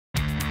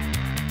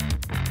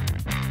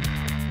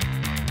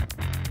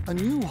a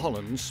New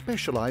Holland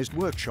specialised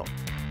workshop,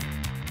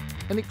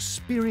 an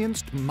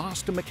experienced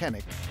master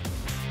mechanic,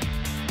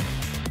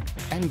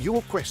 and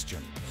your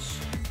questions.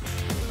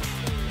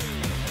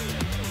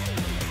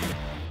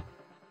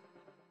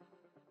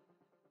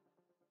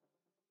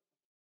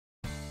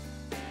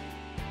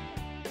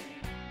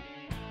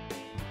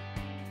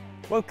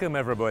 Welcome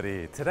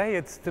everybody. Today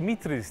it's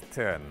Dimitri's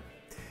turn.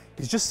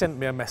 He's just sent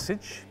me a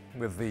message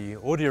with the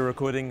audio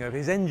recording of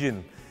his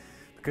engine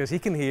because he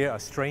can hear a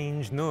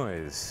strange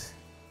noise.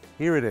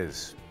 Here it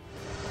is.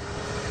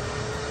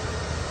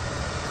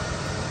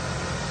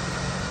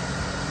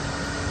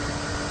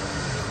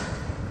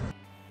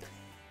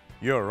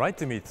 You're right,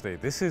 Dimitri.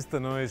 This is the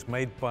noise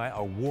made by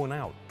a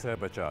worn-out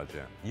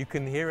turbocharger. You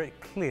can hear it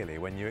clearly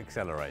when you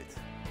accelerate.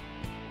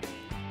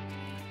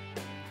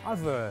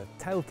 Other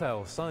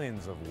telltale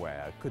signs of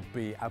wear could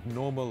be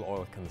abnormal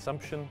oil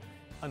consumption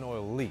and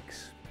oil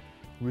leaks,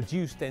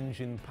 reduced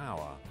engine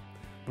power,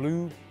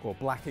 blue or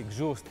black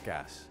exhaust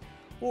gas,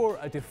 or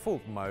a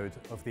default mode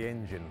of the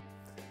engine.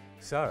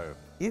 So,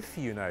 if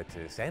you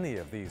notice any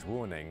of these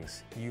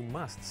warnings, you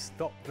must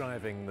stop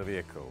driving the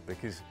vehicle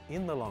because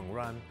in the long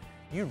run,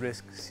 you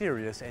risk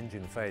serious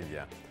engine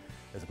failure,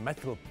 as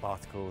metal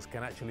particles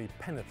can actually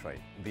penetrate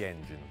the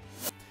engine.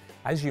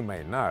 As you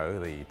may know,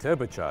 the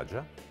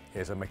turbocharger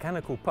is a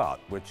mechanical part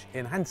which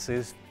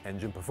enhances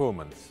engine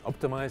performance,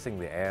 optimizing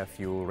the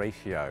air-fuel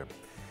ratio.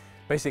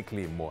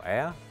 Basically, more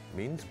air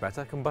means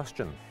better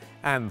combustion.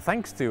 And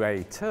thanks to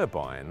a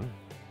turbine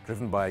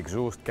driven by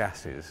exhaust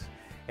gases,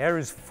 air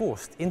is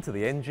forced into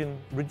the engine,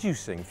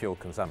 reducing fuel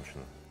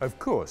consumption. Of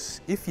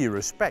course, if you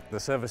respect the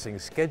servicing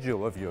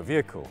schedule of your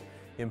vehicle,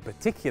 in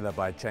particular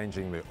by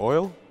changing the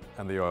oil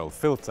and the oil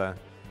filter,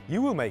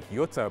 you will make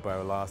your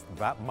turbo last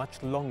that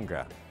much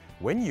longer.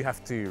 When you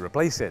have to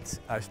replace it,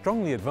 I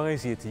strongly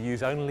advise you to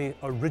use only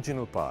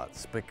original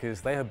parts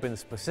because they have been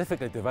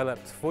specifically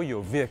developed for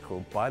your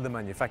vehicle by the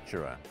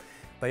manufacturer.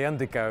 They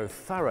undergo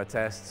thorough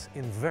tests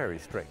in very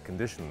strict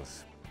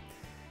conditions.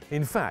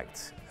 In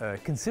fact,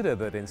 consider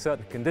that in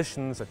certain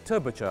conditions a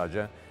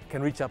turbocharger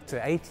can reach up to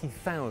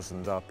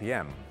 80,000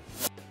 RPM.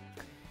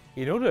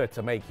 In order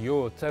to make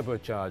your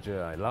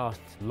turbocharger last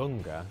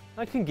longer,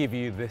 I can give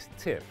you this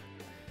tip.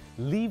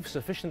 Leave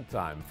sufficient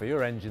time for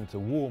your engine to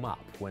warm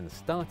up when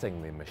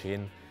starting the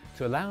machine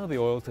to allow the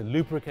oil to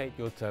lubricate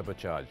your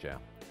turbocharger,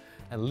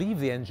 and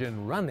leave the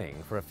engine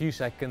running for a few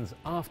seconds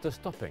after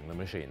stopping the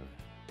machine.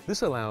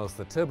 This allows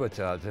the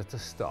turbocharger to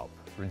stop,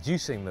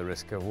 reducing the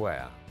risk of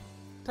wear.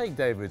 Take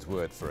David's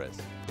word for it.